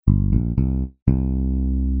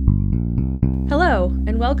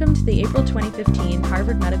welcome to the April 2015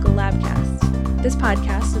 Harvard Medical Labcast. This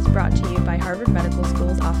podcast is brought to you by Harvard Medical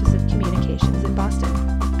School's Office of Communications in Boston.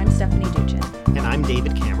 I'm Stephanie Duchin. And I'm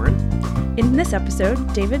David Cameron. In this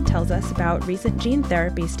episode, David tells us about recent gene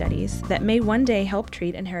therapy studies that may one day help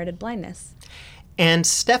treat inherited blindness. And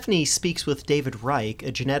Stephanie speaks with David Reich,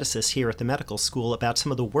 a geneticist here at the medical school, about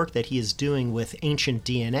some of the work that he is doing with ancient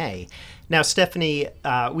DNA. Now, Stephanie,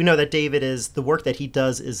 we know that the work that he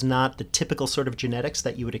does is not the typical sort of genetics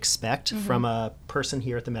that you would expect from a person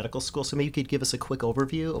here at the medical school. So maybe you could give us a quick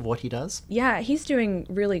overview of what he does? Yeah, he's doing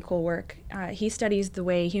really cool work. He studies the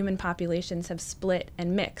way human populations have split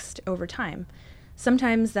and mixed over time.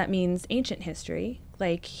 Sometimes that means ancient history,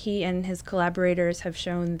 like he and his collaborators have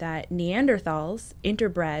shown that Neanderthals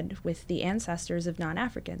interbred with the ancestors of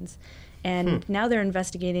non-Africans. And now they're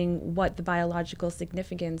investigating what the biological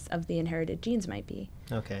significance of the inherited genes might be.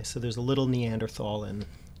 Okay, so there's a little Neanderthal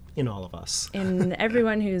in all of us. In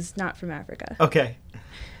everyone who's not from Africa. Okay.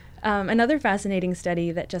 Another fascinating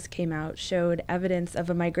study that just came out showed evidence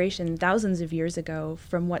of a migration thousands of years ago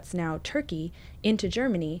from what's now Turkey into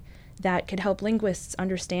Germany that could help linguists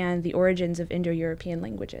understand the origins of Indo-European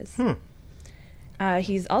languages.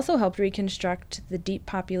 He's also helped reconstruct the deep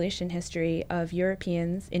population history of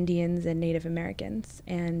Europeans, Indians, and Native Americans.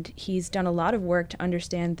 And he's done a lot of work to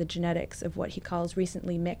understand the genetics of what he calls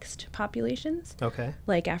recently mixed populations,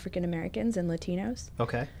 like African Americans and Latinos.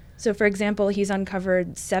 Okay. So, for example, he's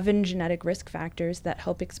uncovered 7 genetic risk factors that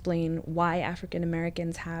help explain why African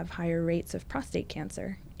Americans have higher rates of prostate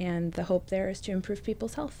cancer. And the hope there is to improve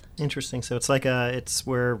people's health. Interesting. So it's like it's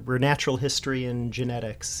where natural history and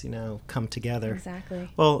genetics, come together. Exactly.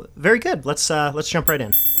 Well, very good. Let's jump right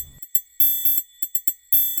in.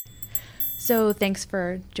 So thanks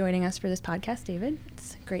for joining us for this podcast, David.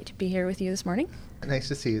 It's great to be here with you this morning. Nice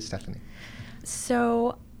to see you, Stephanie.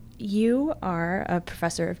 So you are a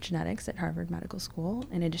professor of genetics at Harvard Medical School,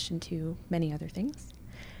 in addition to many other things.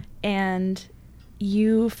 And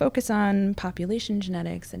you focus on population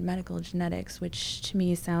genetics and medical genetics, which to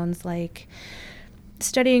me sounds like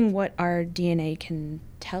studying what our DNA can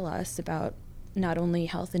tell us about not only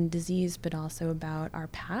health and disease, but also about our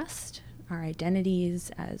past, our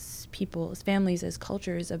identities as people, as families, as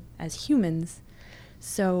cultures, as humans.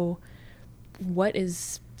 So what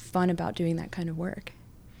is fun about doing that kind of work?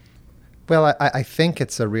 Well, I think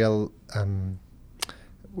it's a real...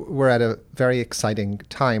 we're at a very exciting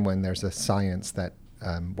time when there's a science that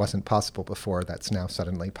wasn't possible before that's now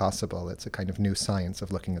suddenly possible. It's a kind of new science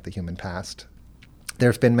of looking at the human past. There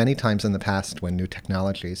have been many times in the past when new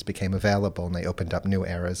technologies became available and they opened up new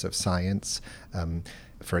eras of science.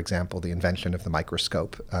 For example, the invention of the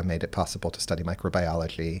microscope made it possible to study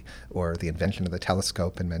microbiology, or the invention of the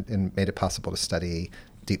telescope and made it possible to study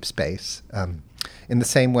deep space. In the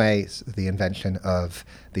same way, the invention of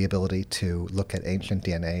the ability to look at ancient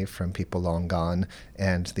DNA from people long gone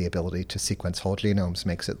and the ability to sequence whole genomes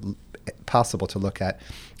makes it possible to look at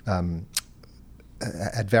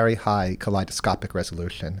very high kaleidoscopic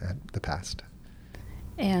resolution at the past.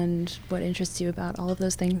 And what interests you about all of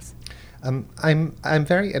those things? I'm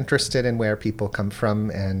very interested in where people come from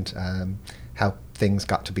and how things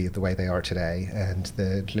got to be the way they are today, and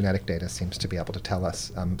the genetic data seems to be able to tell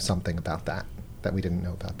us something about that we didn't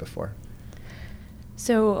know about before.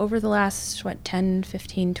 So over the last, 10,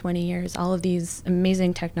 15, 20 years, all of these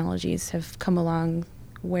amazing technologies have come along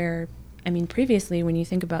where, previously when you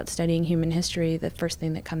think about studying human history, the first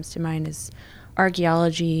thing that comes to mind is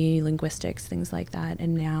archaeology, linguistics, things like that.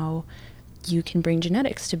 And now you can bring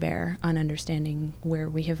genetics to bear on understanding where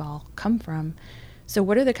we have all come from. So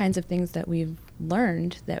what are the kinds of things that we've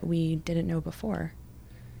learned that we didn't know before?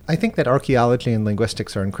 I think that archaeology and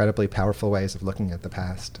linguistics are incredibly powerful ways of looking at the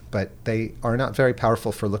past, but they are not very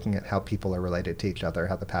powerful for looking at how people are related to each other,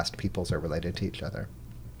 how the past peoples are related to each other.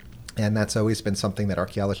 And that's always been something that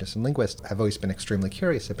archaeologists and linguists have always been extremely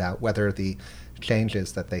curious about, whether the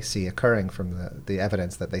changes that they see occurring from the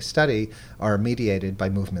evidence that they study are mediated by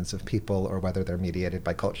movements of people or whether they're mediated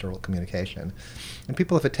by cultural communication. And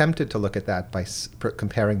people have attempted to look at that by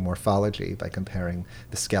comparing morphology, by comparing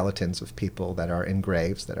the skeletons of people that are in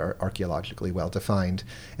graves that are archaeologically well defined.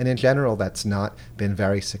 And in general, that's not been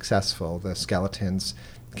very successful. The skeletons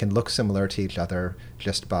can look similar to each other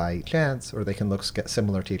just by chance, or they can look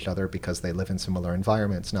similar to each other because they live in similar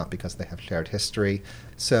environments, not because they have shared history.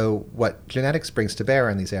 So what genetics brings to bear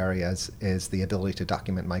in these areas is the ability to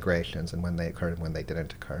document migrations and when they occurred and when they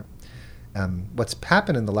didn't occur. What's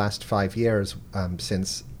happened in the last 5 years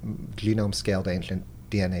since genome-scaled ancient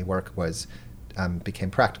DNA work became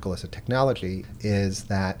practical as a technology is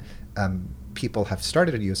that people have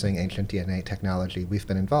started using ancient DNA technology, we've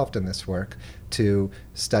been involved in this work to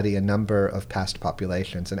study a number of past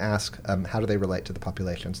populations and ask how do they relate to the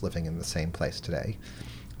populations living in the same place today.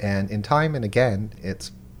 And in time and again,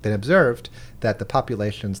 it's been observed that the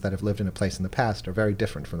populations that have lived in a place in the past are very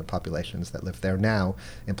different from the populations that live there now,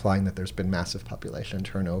 implying that there's been massive population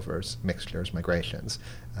turnovers, mixtures, migrations,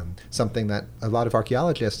 something that a lot of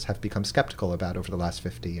archaeologists have become skeptical about over the last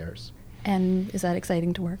 50 years. And is that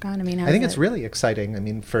exciting to work on? I mean, I think it's really exciting. I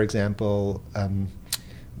mean, for example,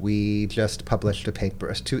 we just published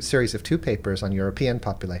a series of 2 papers on European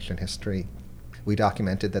population history. We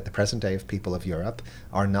documented that the present day of people of Europe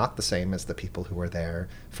are not the same as the people who were there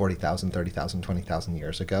 40,000, 30,000, 20,000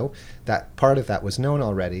 years ago. That part of that was known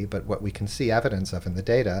already, but what we can see evidence of in the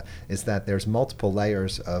data is that there's multiple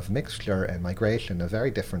layers of mixture and migration of very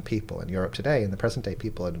different people in Europe today, and the present day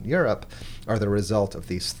people in Europe are the result of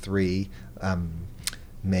these 3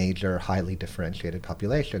 major, highly differentiated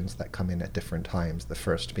populations that come in at different times. The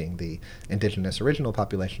first being the indigenous original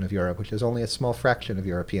population of Europe, which is only a small fraction of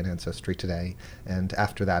European ancestry today, and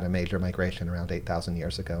after that a major migration around 8,000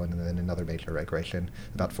 years ago, and then another major migration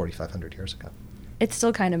about 4,500 years ago. It's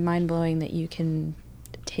still kind of mind-blowing that you can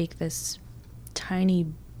take this tiny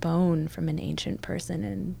bone from an ancient person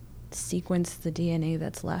and sequence the DNA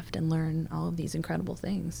that's left and learn all of these incredible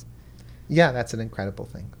things. Yeah, that's an incredible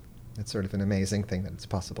thing. It's sort of an amazing thing that it's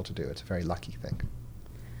possible to do. It's a very lucky thing.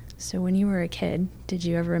 So when you were a kid, did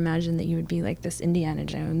you ever imagine that you would be like this Indiana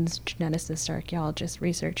Jones geneticist, archaeologist,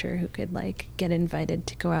 researcher who could like get invited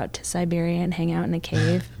to go out to Siberia and hang out in a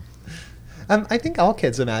cave? I think all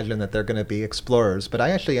kids imagine that they're going to be explorers, but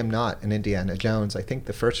I actually am not an Indiana Jones. I think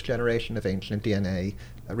the first generation of ancient DNA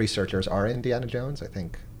researchers are Indiana Jones. I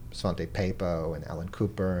think Svante Pääbo and Alan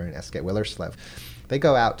Cooper and S.K. Willerslev. They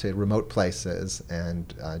go out to remote places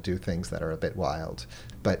and do things that are a bit wild.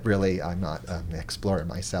 But really, I'm not an explorer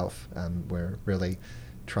myself. We're really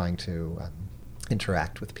trying to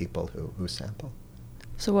interact with people who sample.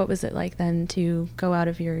 So what was it like then to go out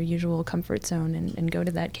of your usual comfort zone and go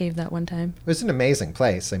to that cave that one time? It was an amazing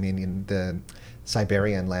place. I mean, in the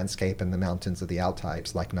Siberian landscape and the mountains of the Altai,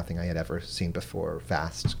 it's like nothing I had ever seen before.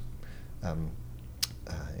 Vast,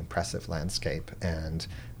 impressive landscape. And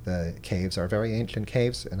the caves are very ancient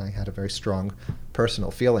caves, and I had a very strong personal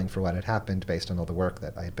feeling for what had happened based on all the work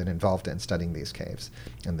that I had been involved in studying these caves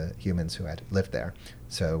and the humans who had lived there.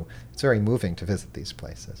 So it's very moving to visit these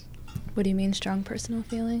places. What do you mean, strong personal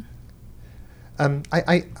feeling?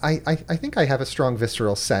 I think I have a strong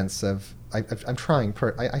visceral sense of, I'm trying,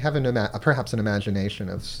 I have perhaps an imagination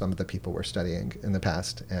of some of the people we're studying in the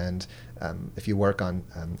past, and if you work on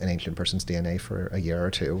an ancient person's DNA for a year or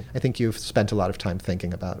two, I think you've spent a lot of time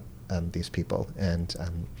thinking about these people, and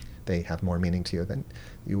they have more meaning to you than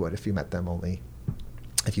you would if you met them only,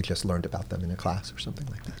 if you just learned about them in a class or something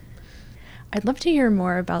like that. I'd love to hear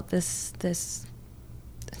more about this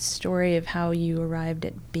story of how you arrived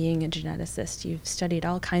at being a geneticist. You've studied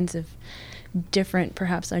all kinds of different,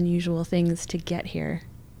 perhaps unusual things to get here.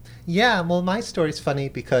 Yeah, well, my story's funny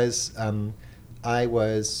because I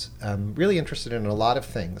was really interested in a lot of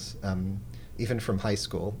things, even from high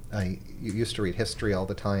school. I used to read history all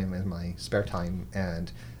the time in my spare time,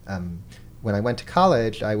 and when I went to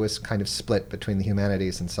college, I was kind of split between the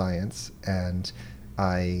humanities and science, and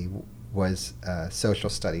I was a social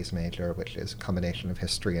studies major, which is a combination of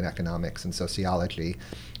history and economics and sociology,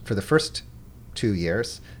 for the first 2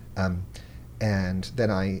 years. And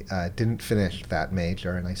then I didn't finish that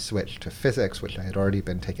major, and I switched to physics, which I had already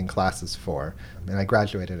been taking classes for, and I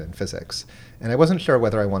graduated in physics. And I wasn't sure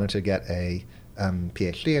whether I wanted to get a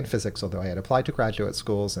PhD in physics, although I had applied to graduate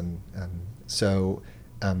schools, and so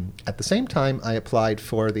at the same time, I applied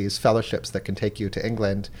for these fellowships that can take you to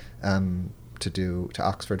England, to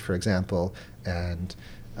Oxford, for example, and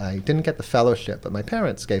I didn't get the fellowship, but my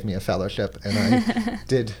parents gave me a fellowship, and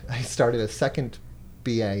I started a second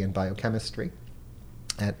BA in biochemistry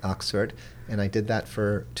at Oxford, and I did that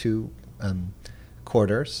for 2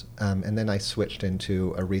 quarters, and then I switched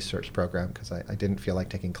into a research program because I didn't feel like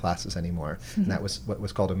taking classes anymore. And that was what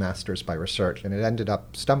was called a master's by research, and it ended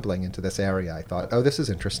up stumbling into this area. I thought, oh, this is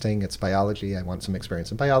interesting. It's biology. I want some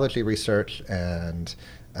experience in biology research, and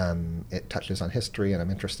it touches on history, and I'm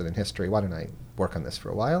interested in history. Why don't I work on this for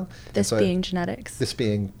a while? This being genetics. This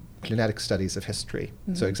being genetic studies of history.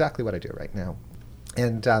 Mm-hmm. So exactly what I do right now.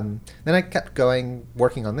 And then I kept going,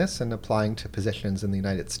 working on this and applying to positions in the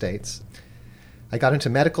United States. I got into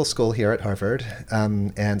medical school here at Harvard,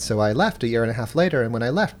 and so I left a year and a half later, and when I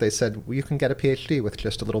left, they said, well, you can get a PhD with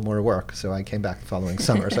just a little more work. So I came back the following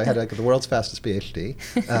summer. So I had the world's fastest PhD,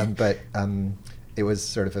 but it was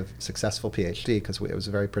sort of a successful PhD because it was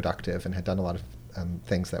very productive and had done a lot of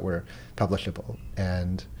things that were publishable.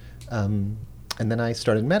 And then I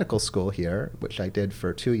started medical school here, which I did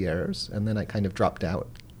for 2 years, and then I kind of dropped out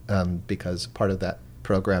because part of that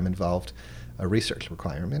program involved a research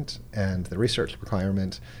requirement, and the research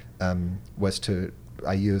requirement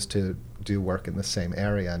I used to do work in the same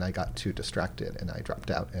area, and I got too distracted, and I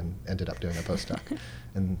dropped out and ended up doing a postdoc.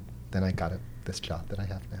 And then I got this job that I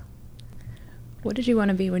have now. What did you want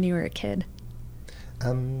to be when you were a kid?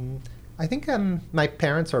 I think my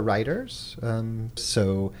parents are writers,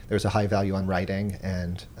 so there's a high value on writing,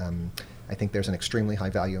 and I think there's an extremely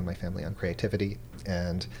high value in my family on creativity,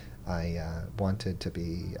 and I wanted to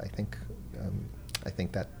be, I think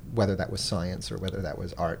that whether that was science or whether that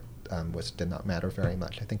was art did not matter very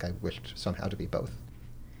much. I think I wished somehow to be both.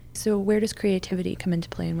 So where does creativity come into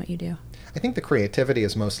play in what you do? I think the creativity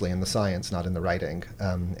is mostly in the science, not in the writing,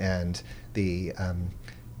 and the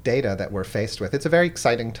data that we're faced with. It's a very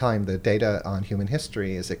exciting time. The data on human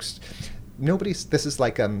history is this is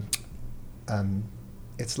like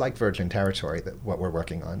it's like virgin territory, what we're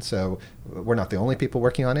working on. So we're not the only people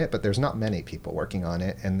working on it, but there's not many people working on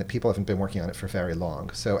it, and the people haven't been working on it for very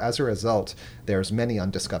long. So as a result, there's many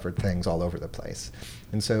undiscovered things all over the place.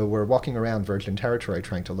 And so we're walking around virgin territory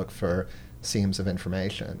trying to look for seams of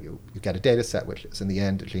information. You get a data set, which is in the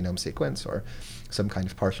end a genome sequence or some kind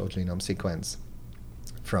of partial genome sequence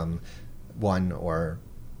from one or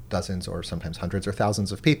dozens or sometimes hundreds or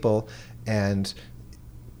thousands of people, and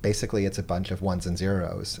basically it's a bunch of ones and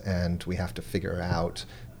zeros, and we have to figure out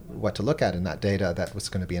what to look at in that data that was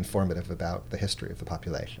going to be informative about the history of the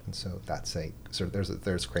population. So that's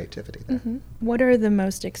there's creativity there. Mm-hmm. What are the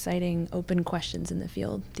most exciting open questions in the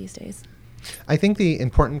field these days? I think the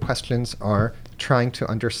important questions are trying to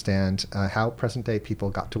understand how present-day people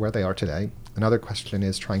got to where they are today. Another question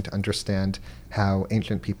is trying to understand how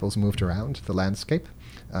ancient peoples moved around the landscape.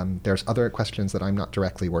 There's other questions that I'm not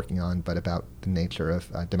directly working on, but about the nature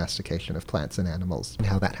of domestication of plants and animals and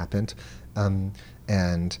how that happened.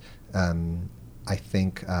 And I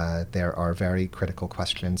think there are very critical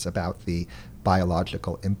questions about the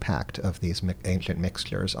biological impact of these ancient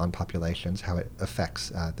mixtures on populations, how it affects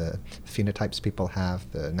the phenotypes people have,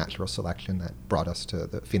 the natural selection that brought us to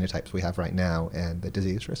the phenotypes we have right now, and the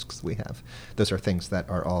disease risks we have. Those are things that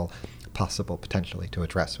are all possible potentially to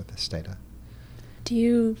address with this data. Do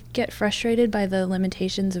you get frustrated by the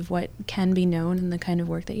limitations of what can be known in the kind of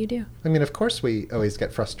work that you do? I mean, of course we always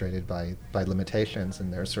get frustrated by limitations,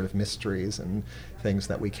 and there's sort of mysteries and things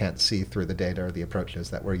that we can't see through the data or the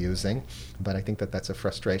approaches that we're using. But I think that that's a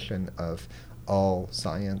frustration of all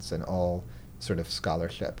science and all sort of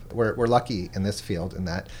scholarship. We're lucky in this field in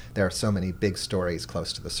that there are so many big stories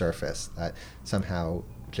close to the surface that somehow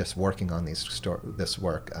just working on this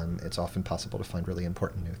work, it's often possible to find really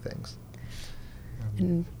important new things.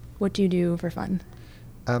 And what do you do for fun?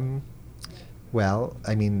 Well,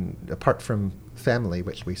 I mean, apart from family,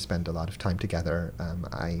 which we spend a lot of time together,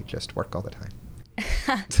 I just work all the time.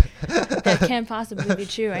 That can't possibly be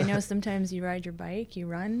true. I know sometimes you ride your bike, you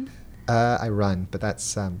run. I run, but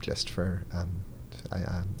that's just for,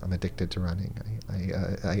 I'm addicted to running.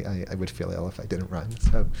 I would feel ill if I didn't run.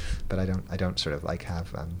 So, but I don't sort of like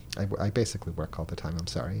have, I basically work all the time. I'm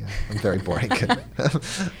sorry. I'm very boring.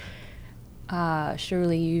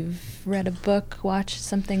 Surely you've read a book, watched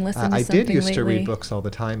something, listened to I something did used lately. to read books all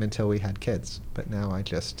the time until we had kids, but now I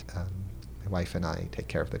just, my wife and I take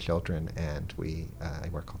care of the children, and I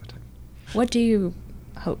work all the time. What do you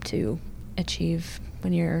hope to achieve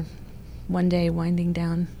when you're one day winding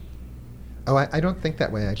down? Oh, I don't think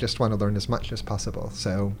that way. I just want to learn as much as possible,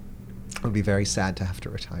 so it would be very sad to have to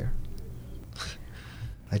retire.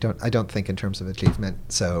 I don't think in terms of achievement,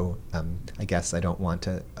 so I guess I don't want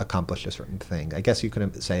to accomplish a certain thing. I guess you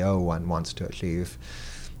could say, oh, one wants to achieve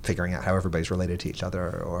figuring out how everybody's related to each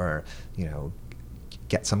other, or,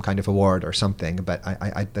 get some kind of award or something, but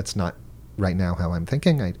I that's not right now how I'm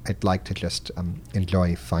thinking. I'd like to just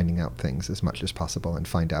enjoy finding out things as much as possible and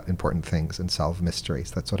find out important things and solve mysteries.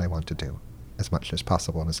 That's what I want to do as much as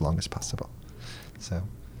possible and as long as possible. So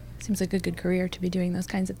Seems like a good career to be doing those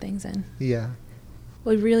kinds of things in. Yeah.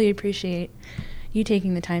 Well, we really appreciate you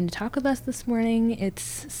taking the time to talk with us this morning.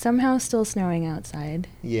 It's somehow still snowing outside.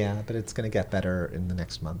 Yeah, but it's going to get better in the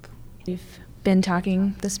next month. We've been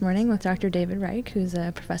talking this morning with Dr. David Reich, who's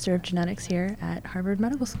a professor of genetics here at Harvard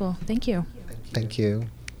Medical School. Thank you. Thank you.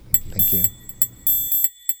 Thank you.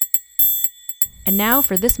 And now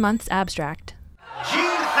for this month's abstract. Gene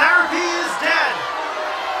therapy is dead.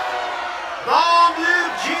 Long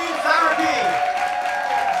live gene therapy.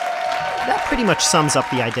 The pretty much sums up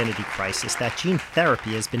the identity crisis that gene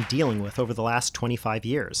therapy has been dealing with over the last 25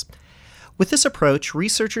 years. With this approach,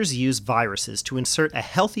 researchers use viruses to insert a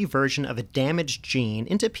healthy version of a damaged gene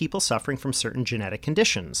into people suffering from certain genetic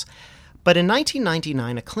conditions. But in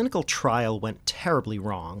 1999, a clinical trial went terribly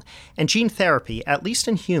wrong, and gene therapy, at least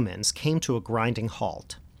in humans, came to a grinding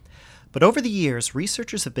halt. But over the years,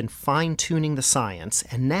 researchers have been fine-tuning the science,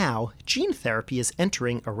 and now gene therapy is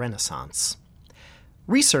entering a renaissance.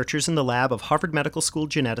 Researchers in the lab of Harvard Medical School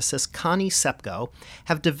geneticist Connie Sepko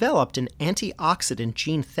have developed an antioxidant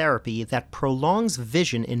gene therapy that prolongs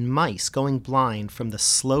vision in mice going blind from the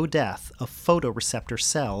slow death of photoreceptor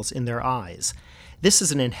cells in their eyes. This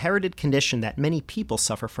is an inherited condition that many people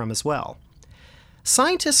suffer from as well.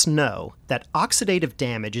 Scientists know that oxidative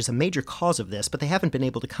damage is a major cause of this, but they haven't been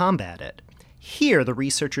able to combat it. Here, the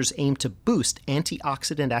researchers aim to boost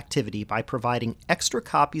antioxidant activity by providing extra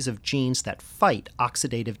copies of genes that fight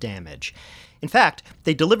oxidative damage. In fact,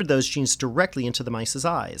 they delivered those genes directly into the mice's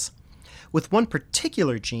eyes. With one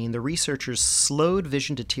particular gene, the researchers slowed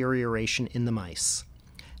vision deterioration in the mice.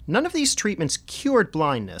 None of these treatments cured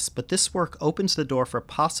blindness, but this work opens the door for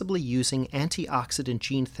possibly using antioxidant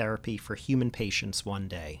gene therapy for human patients one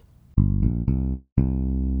day.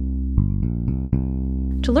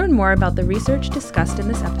 To learn more about the research discussed in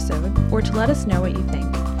this episode, or to let us know what you think,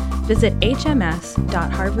 visit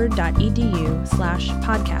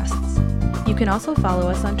hms.harvard.edu/podcasts. You can also follow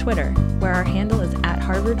us on Twitter, where our handle is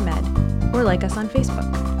 @HarvardMed, or like us on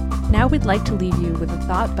Facebook. Now we'd like to leave you with a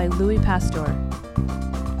thought by Louis Pasteur.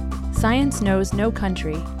 Science knows no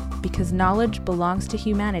country, because knowledge belongs to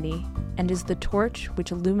humanity and is the torch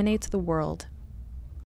which illuminates the world.